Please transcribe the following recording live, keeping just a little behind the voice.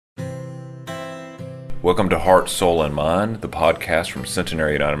Welcome to Heart, Soul, and Mind, the podcast from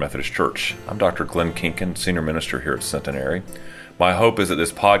Centenary United Methodist Church. I'm Dr. Glenn Kinkin, Senior Minister here at Centenary. My hope is that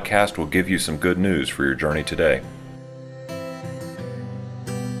this podcast will give you some good news for your journey today.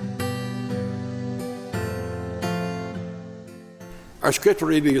 Our scripture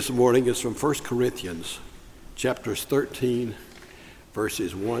reading this morning is from 1 Corinthians, chapters 13,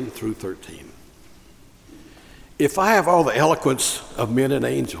 verses 1 through 13. If I have all the eloquence of men and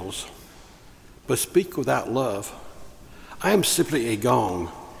angels, but speak without love, I am simply a gong,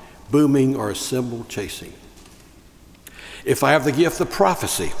 booming, or a cymbal chasing. If I have the gift of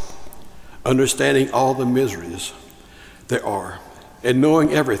prophecy, understanding all the mysteries there are, and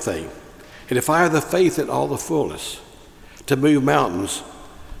knowing everything, and if I have the faith in all the fullness to move mountains,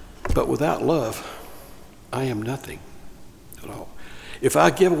 but without love, I am nothing at all. If I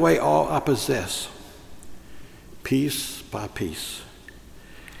give away all I possess, piece by piece,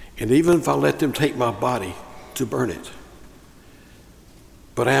 and even if I let them take my body to burn it,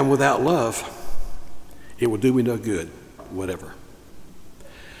 but I am without love, it will do me no good, whatever.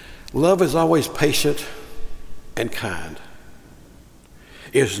 Love is always patient and kind.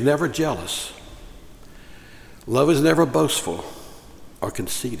 It is never jealous. Love is never boastful or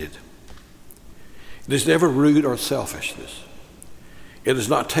conceited. It is never rude or selfishness. It does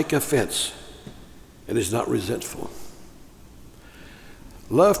not take offense and is not resentful.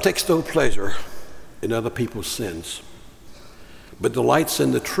 Love takes no pleasure in other people's sins, but delights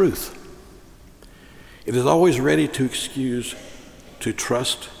in the truth. It is always ready to excuse, to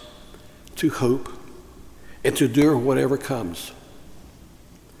trust, to hope, and to endure whatever comes.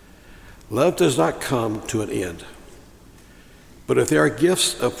 Love does not come to an end, but if there are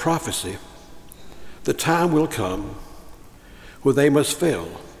gifts of prophecy, the time will come when they must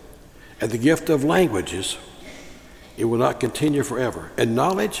fail, and the gift of languages, it will not continue forever. And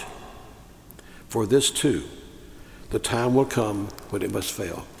knowledge, for this too, the time will come when it must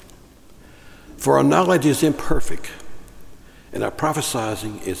fail. For our knowledge is imperfect, and our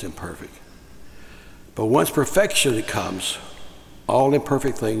prophesying is imperfect. But once perfection comes, all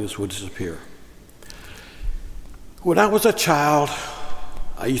imperfect things will disappear. When I was a child,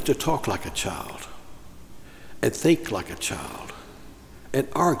 I used to talk like a child, and think like a child, and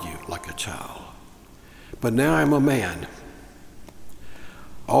argue like a child. But now I'm a man.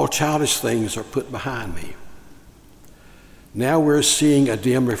 All childish things are put behind me. Now we're seeing a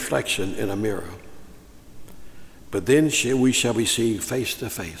dim reflection in a mirror. But then we shall be seeing face to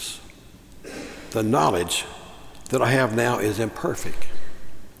face. The knowledge that I have now is imperfect.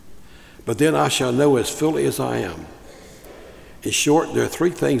 But then I shall know as fully as I am. In short, there are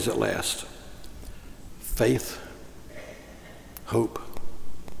three things that last: faith, hope,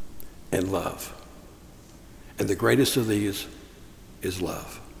 and love. And the greatest of these is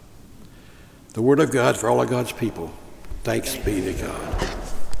love. The word of God for all of God's people. Thanks be to God.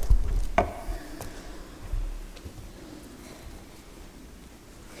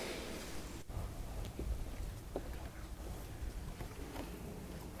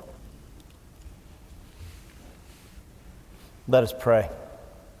 Let us pray.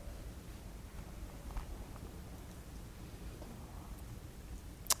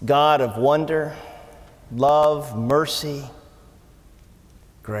 God of wonder, love, mercy,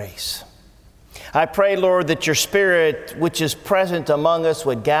 grace. I pray, Lord, that your Spirit, which is present among us,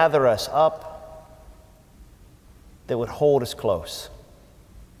 would gather us up, that would hold us close,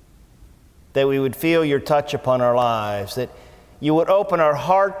 that we would feel your touch upon our lives, that you would open our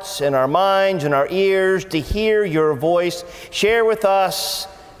hearts and our minds and our ears to hear your voice. Share with us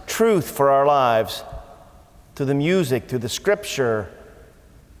truth for our lives through the music, through the scripture,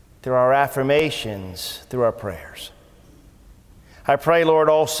 through our affirmations, through our prayers. I pray, Lord,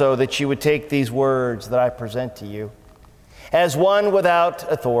 also that you would take these words that I present to you as one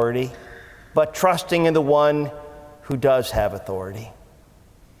without authority, but trusting in the one who does have authority.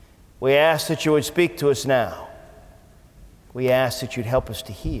 We ask that you would speak to us now. We ask that you'd help us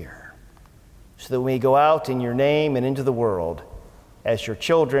to hear, so that we go out in your name and into the world as your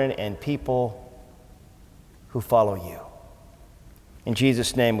children and people who follow you. In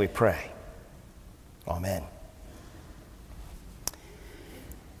Jesus' name we pray. Amen.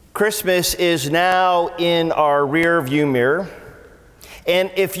 Christmas is now in our rear view mirror. And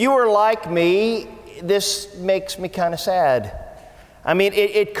if you are like me, this makes me kind of sad. I mean,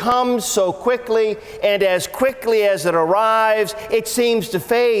 it comes so quickly, and as quickly as it arrives, it seems to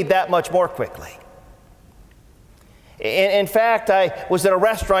fade that much more quickly. In fact, I was at a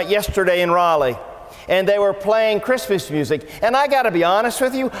restaurant yesterday in Raleigh, and they were playing Christmas music. And I got to be honest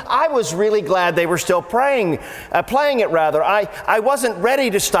with you, I was really glad they were still playing it rather. I wasn't ready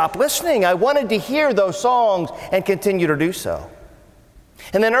to stop listening. I wanted to hear those songs and continue to do so.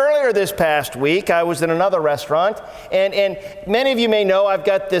 And then earlier this past week, I was in another restaurant, and many of you may know I've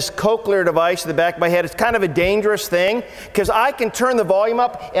got this cochlear device in the back of my head. It's kind of a dangerous thing because I can turn the volume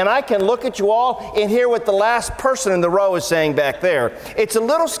up and I can look at you all and hear what the last person in the row is saying back there. It's a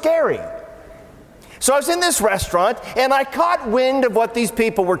little scary. So I was in this restaurant, and I caught wind of what these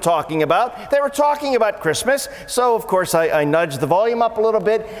people were talking about. They were talking about Christmas, so of course I nudged the volume up a little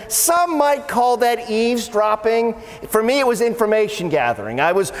bit. Some might call that eavesdropping. For me, it was information gathering.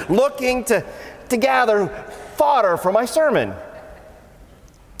 I was looking to gather fodder for my sermon.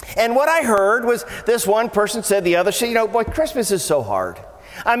 And what I heard was this one person said the other, boy, Christmas is so hard.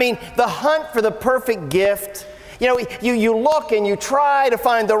 I mean, the hunt for the perfect gift. You look and you try to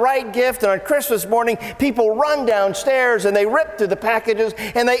find the right gift, and on Christmas morning, people run downstairs and they rip through the packages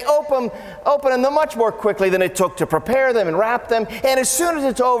and they open them much more quickly than it took to prepare them and wrap them. And as soon as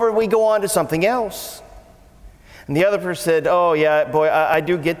it's over, we go on to something else. And the other person said, oh yeah, boy, I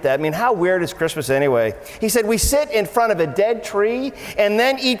do get that. I mean, how weird is Christmas anyway? He said, we sit in front of a dead tree and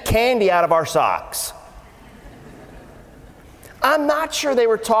then eat candy out of our socks. I'm not sure they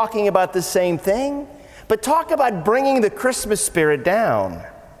were talking about the same thing. But talk about bringing the Christmas spirit down.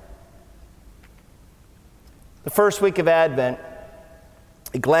 The first week of Advent,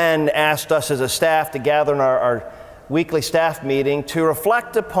 Glenn asked us as a staff to gather in our weekly staff meeting to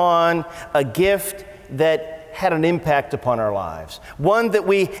reflect upon a gift that had an impact upon our lives. One that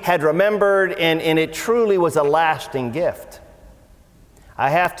we had remembered, and it truly was a lasting gift. I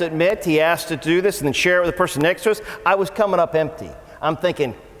have to admit, he asked to do this and then share it with the person next to us. I was coming up empty. I'm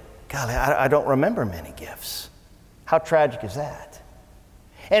thinking, golly, I don't remember many gifts. How tragic is that?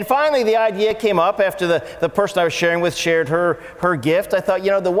 And finally, the idea came up after the person I was sharing with shared her gift. I thought,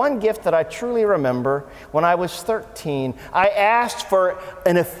 the one gift that I truly remember, when I was 13, I asked for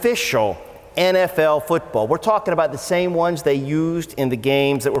an official NFL football. We're talking about the same ones they used in the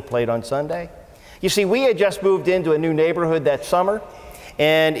games that were played on Sunday. You see, we had just moved into a new neighborhood that summer,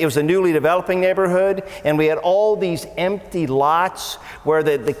 and it was a newly developing neighborhood, and we had all these empty lots where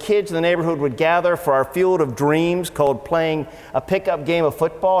the kids in the neighborhood would gather for our field of dreams called playing a pickup game of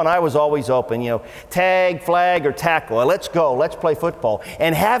football, and I was always open, tag, flag, or tackle. Let's go, let's play football.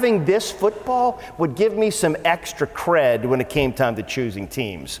 And having this football would give me some extra cred when it came time to choosing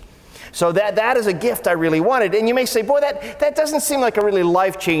teams. So that is a gift I really wanted. And you may say, boy, that doesn't seem like a really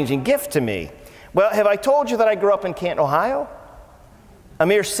life-changing gift to me. Well, have I told you that I grew up in Canton, Ohio? A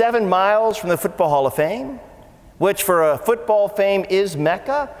mere 7 miles from the Football Hall of Fame, which for a football fame is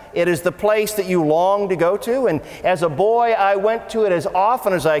Mecca. It is the place that you long to go to. And as a boy, I went to it as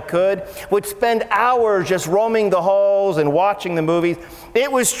often as I could, would spend hours just roaming the halls and watching the movies.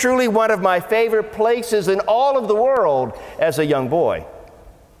 It was truly one of my favorite places in all of the world as a young boy.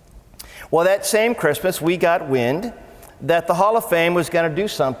 Well, that same Christmas, we got wind that the Hall of Fame was going to do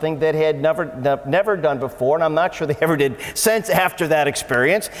something that had never done before, and I'm not sure they ever did since after that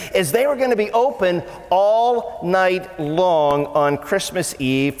experience, is they were going to be open all night long on Christmas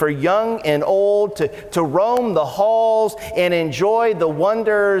Eve for young and old to roam the halls and enjoy the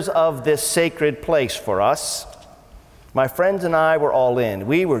wonders of this sacred place for us. My friends and I were all in.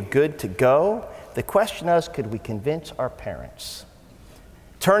 We were good to go. The question is, could we convince our parents?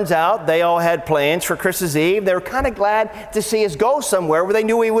 Turns out they all had plans for Christmas Eve. They were kind of glad to see us go somewhere where they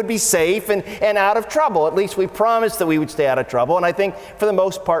knew we would be safe and out of trouble. At least we promised that we would stay out of trouble, and I think for the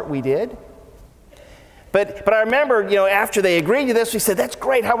most part we did. But I remember, after they agreed to this, we said, that's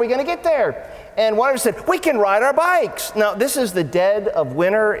great, how are we going to get there? And one of them said, we can ride our bikes. Now, this is the dead of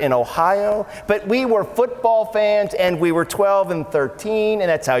winter in Ohio, but we were football fans, and we were 12 and 13, and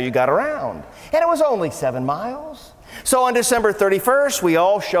that's how you got around. And it was only 7 miles. So on December 31st, we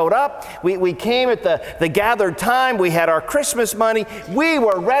all showed up. We came at the gathered time. We had our Christmas money. We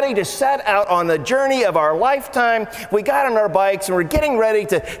were ready to set out on the journey of our lifetime. We got on our bikes and we're getting ready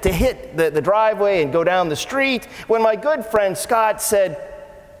to hit the driveway and go down the street when my good friend Scott said,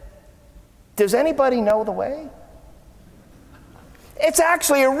 does anybody know the way? It's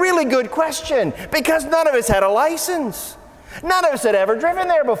actually a really good question because none of us had a license. None of us had ever driven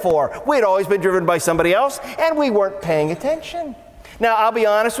there before. We'd always been driven by somebody else, and we weren't paying attention. Now, I'll be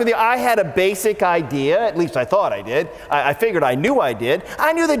honest with you, I had a basic idea, at least I thought I did. I figured I knew I did.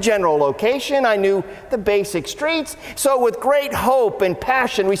 I knew the general location. I knew the basic streets. So with great hope and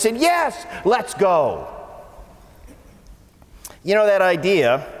passion, we said, yes, let's go. That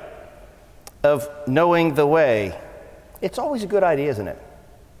idea of knowing the way, it's always a good idea, isn't it?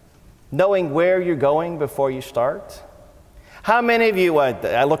 Knowing where you're going before you start? How many of you,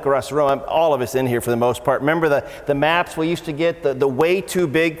 I look across the room, all of us in here for the most part, remember the maps we used to get, the way too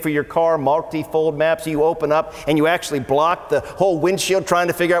big for your car, multi-fold maps you open up and you actually block the whole windshield trying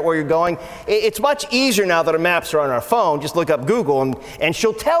to figure out where you're going? It's much easier now that our maps are on our phone. Just look up Google and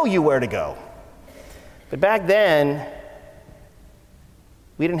she'll tell you where to go. But back then,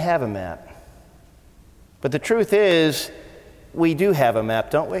 we didn't have a map. But the truth is, we do have a map,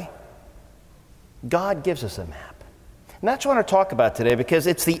 don't we? God gives us a map. And that's what I want to talk about today, because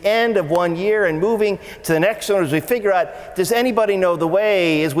it's the end of one year and moving to the next one as we figure out, does anybody know the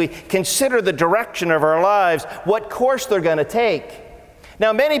way, as we consider the direction of our lives, what course they're going to take.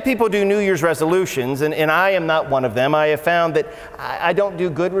 Now, many people do New Year's resolutions, and I am not one of them. I have found that I don't do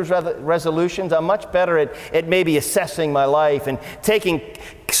good resolutions. I'm much better at maybe assessing my life and taking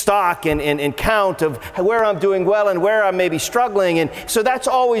stock and count of where I'm doing well and where I'm maybe struggling. And so that's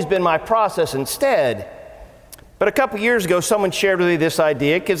always been my process instead. But a couple years ago, someone shared with me this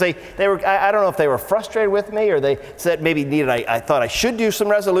idea because they were, I don't know if they were frustrated with me or they said maybe I thought I should do some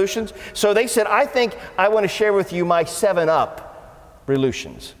resolutions. So they said, I think I want to share with you my 7-Up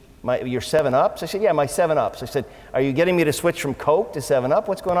resolutions. Your 7-Ups? I said, yeah, my 7-Ups. I said, are you getting me to switch from Coke to 7-Up?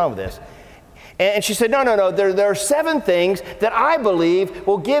 What's going on with this? And she said, no. There are 7 things that I believe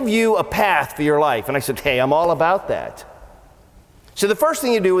will give you a path for your life. And I said, hey, I'm all about that. So the first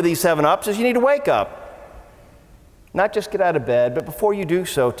thing you do with these 7-Ups is you need to wake up. Not just get out of bed, but before you do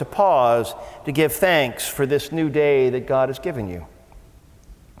so, to pause, to give thanks for this new day that God has given you.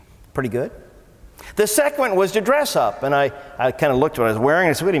 Pretty good. The second one was to dress up. And I kind of looked at what I was wearing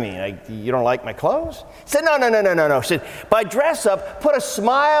and I said, what do you mean? You don't like my clothes? He said, no. He said, by dress up, put a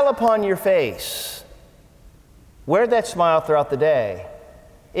smile upon your face. Wear that smile throughout the day.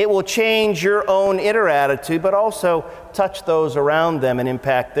 It will change your own inner attitude, but also touch those around them and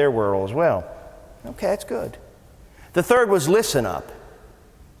impact their world as well. Okay, that's good. The third was listen up.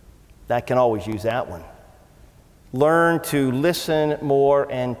 I can always use that one. Learn to listen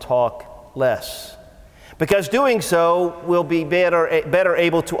more and talk less. Because doing so, we'll be better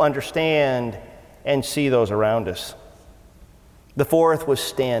able to understand and see those around us. The fourth was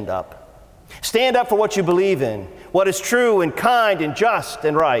stand up. Stand up for what you believe in, what is true and kind and just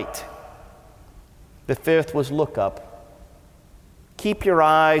and right. The fifth was look up. Keep your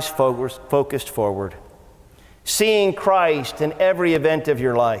eyes focused forward. Seeing Christ in every event of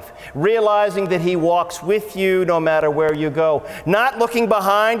your life, realizing that He walks with you no matter where you go, not looking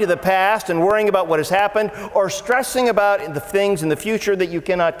behind to the past and worrying about what has happened or stressing about the things in the future that you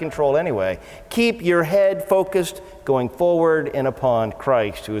cannot control anyway. Keep your head focused, going forward and upon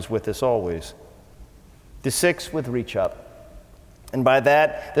Christ, who is with us always. The sixth with reach up. And by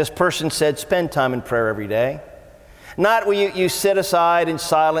that, this person said, spend time in prayer every day. Not where you sit aside in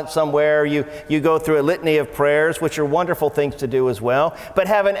silence somewhere, you go through a litany of prayers, which are wonderful things to do as well, but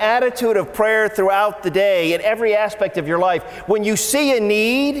have an attitude of prayer throughout the day in every aspect of your life. When you see a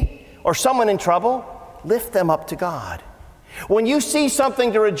need or someone in trouble, lift them up to God. When you see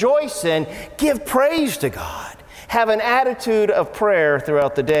something to rejoice in, give praise to God. Have an attitude of prayer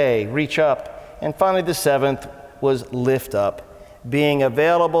throughout the day. Reach up. And finally, the seventh was lift up, being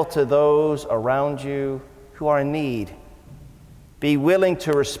available to those around you who are in need. Be willing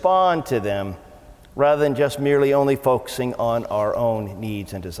to respond to them rather than just merely only focusing on our own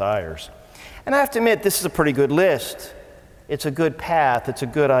needs and desires. And I have to admit, this is a pretty good list. It's a good path. It's a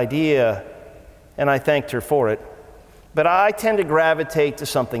good idea. And I thanked her for it. But I tend to gravitate to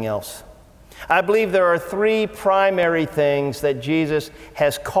something else. I believe there are 3 primary things that Jesus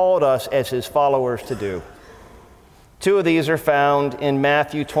has called us as His followers to do. 2 of these are found in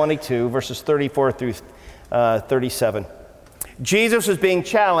Matthew 22, verses 34 through 37. Jesus was being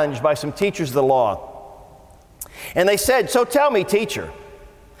challenged by some teachers of the law. And they said, so tell me, teacher,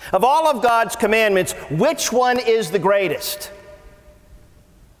 of all of God's commandments, which one is the greatest?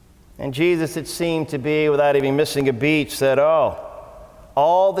 And Jesus, it seemed to be, without even missing a beat, said,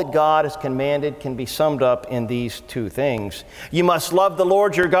 all that God has commanded can be summed up in these 2 things. You must love the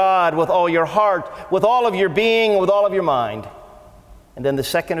Lord your God with all your heart, with all of your being, and with all of your mind. And then the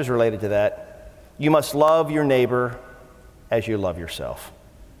second is related to that. You must love your neighbor as you love yourself.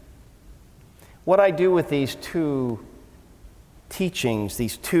 What I do with these 2 teachings,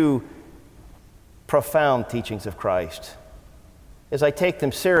 these 2 profound teachings of Christ, is I take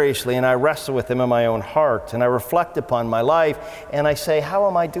them seriously and I wrestle with them in my own heart and I reflect upon my life and I say, how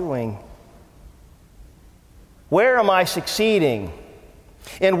am I doing? Where am I succeeding?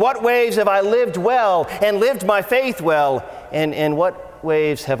 In what ways have I lived well and lived my faith well? And in what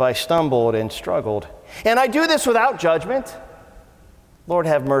ways have I stumbled and struggled? And I do this without judgment. Lord,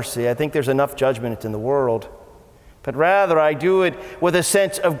 have mercy. I think there's enough judgment in the world. But rather, I do it with a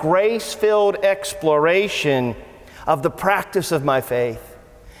sense of grace-filled exploration of the practice of my faith.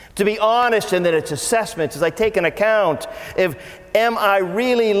 To be honest in that its assessments, as I take an account of, am I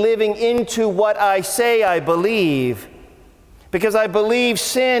really living into what I say I believe? Because I believe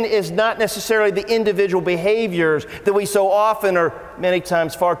sin is not necessarily the individual behaviors that we so often are many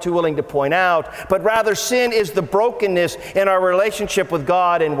times far too willing to point out, but rather sin is the brokenness in our relationship with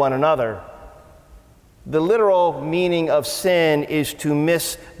God and one another. The literal meaning of sin is to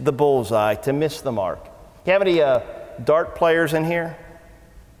miss the bullseye, to miss the mark. You have any dart players in here?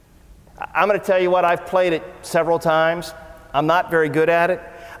 I'm going to tell you what, I've played it several times. I'm not very good at it.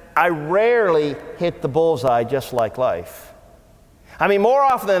 I rarely hit the bullseye, just like life. I mean, more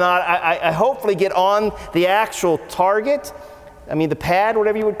often than not, I hopefully get on the actual target. I mean, the pad,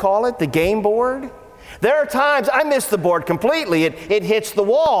 whatever you would call it, the game board. There are times I miss the board completely. It hits the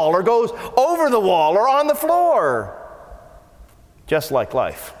wall or goes over the wall or on the floor. Just like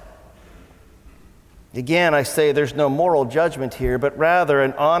life. Again, I say there's no moral judgment here, but rather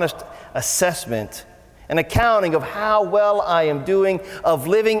an honest assessment, an accounting of how well I am doing, of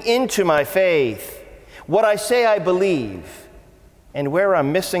living into my faith, what I say I believe, and where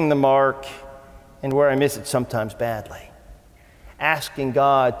I'm missing the mark and where I miss it sometimes badly. Asking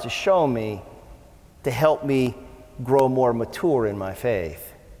God to show me, to help me grow more mature in my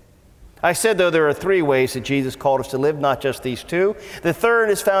faith. I said, though, there are three ways that Jesus called us to live, not just these two. The third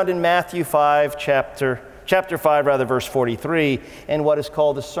is found in Matthew 5, chapter 5, verse 43, and what is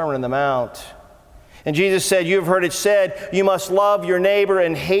called the Sermon on the Mount. And Jesus said, you have heard it said, you must love your neighbor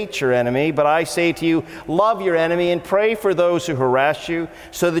and hate your enemy. But I say to you, love your enemy and pray for those who harass you,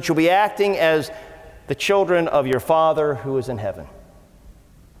 so that you'll be acting as the children of your Father who is in heaven.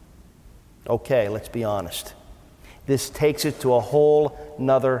 Okay, let's be honest. This takes it to a whole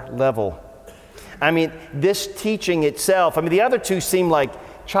nother level. I mean, this teaching itself, the other two seem like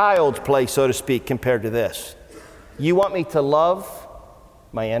child's play, so to speak, compared to this. You want me to love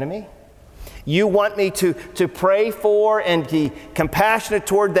my enemy? You want me to pray for and be compassionate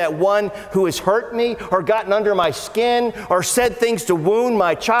toward that one who has hurt me or gotten under my skin or said things to wound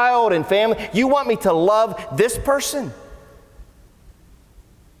my child and family? You want me to love this person?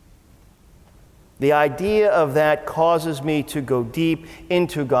 The idea of that causes me to go deep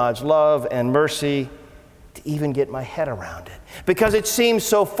into God's love and mercy to even get my head around it, because it seems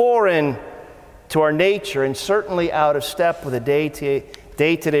so foreign to our nature and certainly out of step with the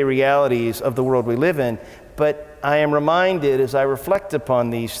day-to-day realities of the world we live in. But I am reminded as I reflect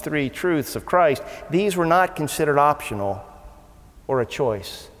upon these three truths of Christ, these were not considered optional or a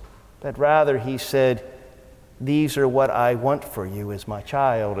choice, but rather he said, these are what I want for you as my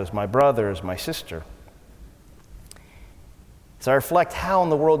child, as my brother, as my sister. So I reflect, how in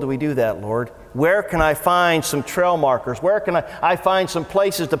the world do we do that, Lord? Where can I find some trail markers? Where can I find some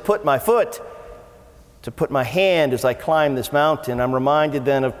places to put my foot, to put my hand as I climb this mountain? I'm reminded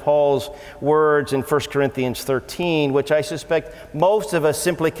then of Paul's words in 1 Corinthians 13, which I suspect most of us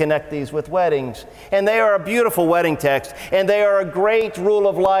simply connect these with weddings. And they are a beautiful wedding text, and they are a great rule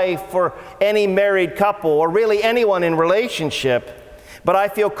of life for any married couple, or really anyone in relationship. But I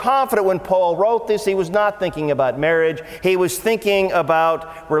feel confident when Paul wrote this, he was not thinking about marriage. He was thinking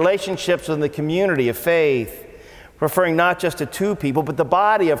about relationships in the community of faith, referring not just to two people, but the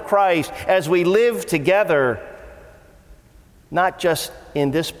body of Christ as we live together, not just in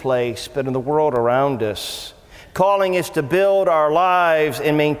this place, but in the world around us, calling us to build our lives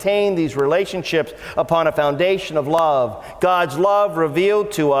and maintain these relationships upon a foundation of love, God's love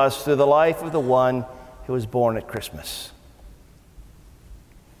revealed to us through the life of the one who was born at Christmas.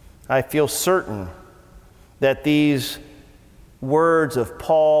 I feel certain that these words of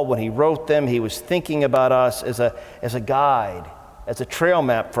Paul, when he wrote them, he was thinking about us as a guide, as a trail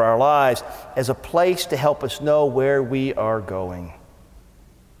map for our lives, as a place to help us know where we are going.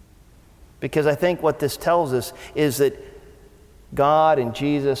 Because I think what this tells us is that God and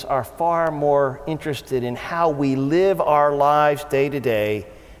Jesus are far more interested in how we live our lives day to day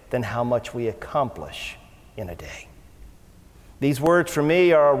than how much we accomplish in a day. These words for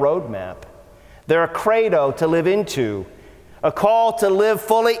me are a roadmap. They're a credo to live into, a call to live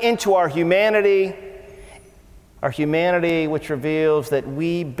fully into our humanity which reveals that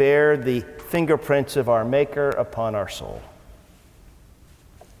we bear the fingerprints of our Maker upon our soul.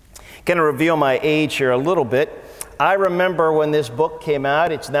 Going to reveal my age here a little bit. I remember when this book came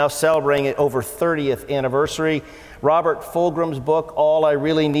out. It's now celebrating its over 30th anniversary. Robert Fulghum's book, All I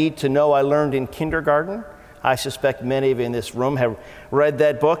Really Need to Know I Learned in Kindergarten. I suspect many of you in this room have read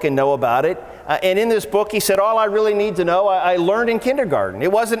that book and know about it. And in this book, he said, all I really need to know, I learned in kindergarten.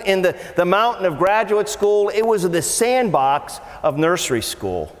 It wasn't in the mountain of graduate school. It was in the sandbox of nursery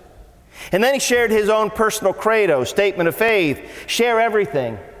school. And then he shared his own personal credo, statement of faith. Share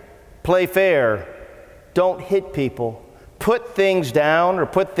everything. Play fair. Don't hit people. Put things down or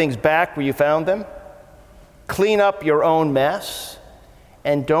put things back where you found them. Clean up your own mess.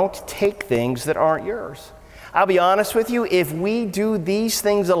 And don't take things that aren't yours. I'll be honest with you, if we do these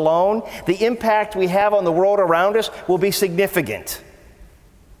things alone, the impact we have on the world around us will be significant.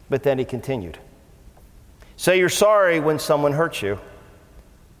 But then he continued. Say you're sorry when someone hurts you.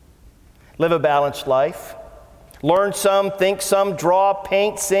 Live a balanced life. Learn some, think some, draw,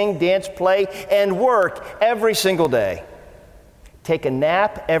 paint, sing, dance, play, and work every single day. Take a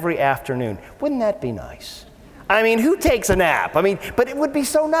nap every afternoon. Wouldn't that be nice? I mean, who takes a nap? But it would be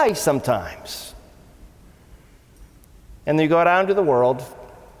so nice sometimes. And then you go out into the world,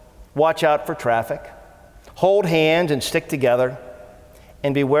 watch out for traffic, hold hands and stick together,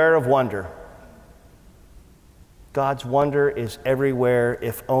 and beware of wonder. God's wonder is everywhere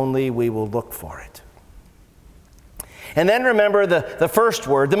if only we will look for it. And then remember the first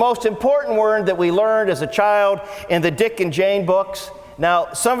word, the most important word that we learned as a child in the Dick and Jane books.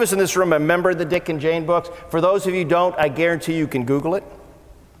 Now, some of us in this room remember the Dick and Jane books. For those of you who don't, I guarantee you can Google it.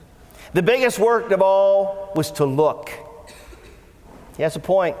 The biggest work of all was to look. He has a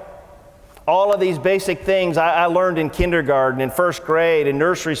point. All of these basic things I learned in kindergarten, in first grade, in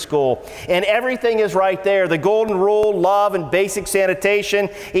nursery school. And everything is right there. The golden rule, love and basic sanitation,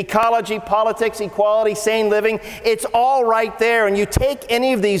 ecology, politics, equality, sane living. It's all right there. And you take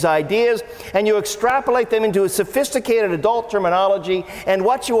any of these ideas and you extrapolate them into a sophisticated adult terminology. And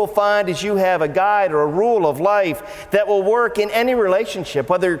what you will find is you have a guide or a rule of life that will work in any relationship,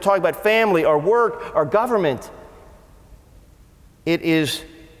 whether you're talking about family or work or government. It is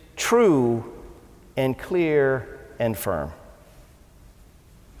true and clear and firm.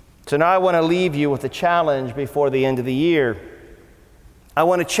 So now I want to leave you with a challenge before the end of the year. I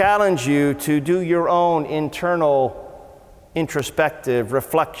want to challenge you to do your own internal introspective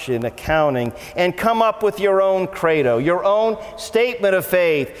reflection, accounting, and come up with your own credo, your own statement of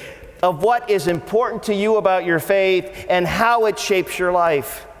faith, of what is important to you about your faith and how it shapes your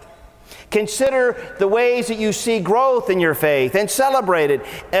life. Consider the ways that you see growth in your faith and celebrate it,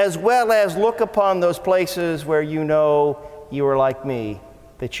 as well as look upon those places where you know you are like me,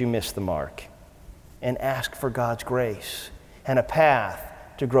 that you missed the mark. And ask for God's grace and a path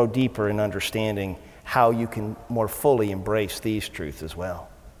to grow deeper in understanding how you can more fully embrace these truths as well.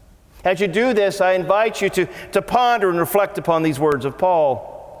 As you do this, I invite you to ponder and reflect upon these words of Paul.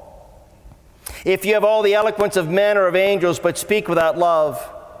 If you have all the eloquence of men or of angels, but speak without love,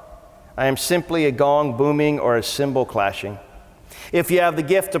 I am simply a gong booming or a cymbal clashing. If you have the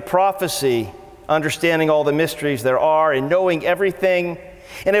gift of prophecy, understanding all the mysteries there are and knowing everything,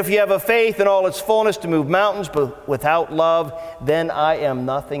 and if you have a faith in all its fullness to move mountains, but without love, then I am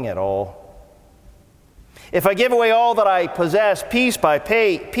nothing at all. If I give away all that I possess, piece by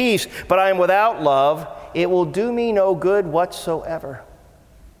piece, but I am without love, it will do me no good whatsoever.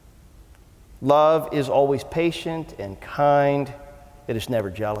 Love is always patient and kind. It is never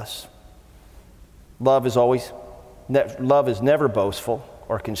jealous. Love is never boastful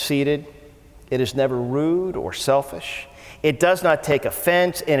or conceited. It is never rude or selfish. It does not take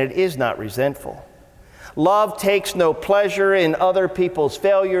offense, and it is not resentful. Love takes no pleasure in other people's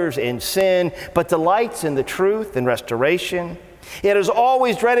failures and sin, but delights in the truth and restoration. It is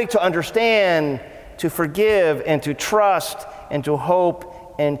always ready to understand, to forgive, and to trust, and to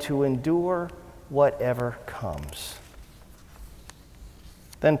hope, and to endure whatever comes.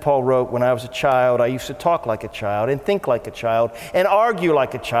 Then Paul wrote, when I was a child, I used to talk like a child and think like a child and argue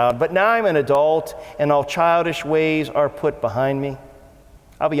like a child, but now I'm an adult and all childish ways are put behind me.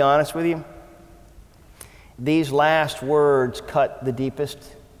 I'll be honest with you. These last words cut the deepest,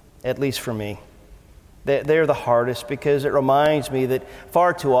 at least for me. They're the hardest because it reminds me that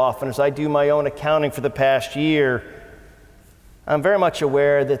far too often, as I do my own accounting for the past year, I'm very much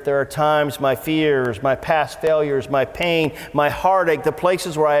aware that there are times my fears, my past failures, my pain, my heartache, the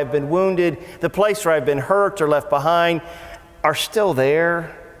places where I have been wounded, the place where I've been hurt or left behind are still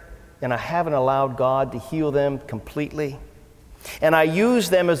there, and I haven't allowed God to heal them completely. And I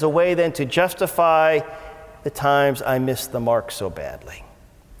use them as a way then to justify the times I missed the mark so badly.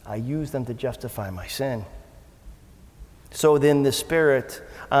 I use them to justify my sin. So in the Spirit,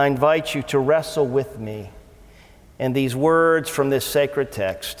 I invite you to wrestle with me and these words from this sacred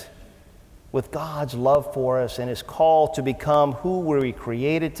text with God's love for us and His call to become who we were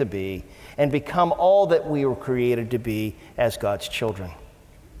created to be and become all that we were created to be as God's children.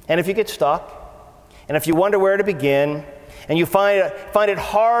 And if you get stuck, and if you wonder where to begin, and you find it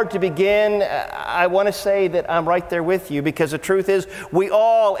hard to begin, I want to say that I'm right there with you, because the truth is we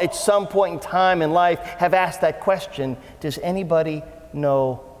all at some point in time in life have asked that question, does anybody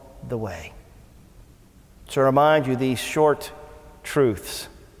know the way? So I remind you these short truths.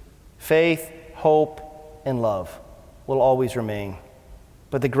 Faith, hope, and love will always remain.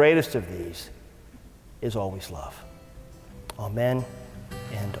 But the greatest of these is always love. Amen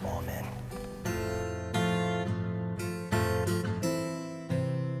and amen.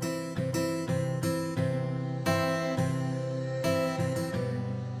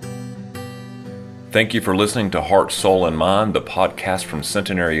 Thank you for listening to Heart, Soul, and Mind, the podcast from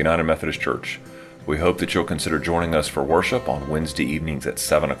Centenary United Methodist Church. We hope that you'll consider joining us for worship on Wednesday evenings at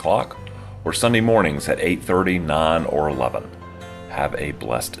 7 o'clock or Sunday mornings at 8:30, 9, or 11. Have a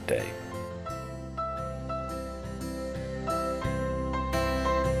blessed day.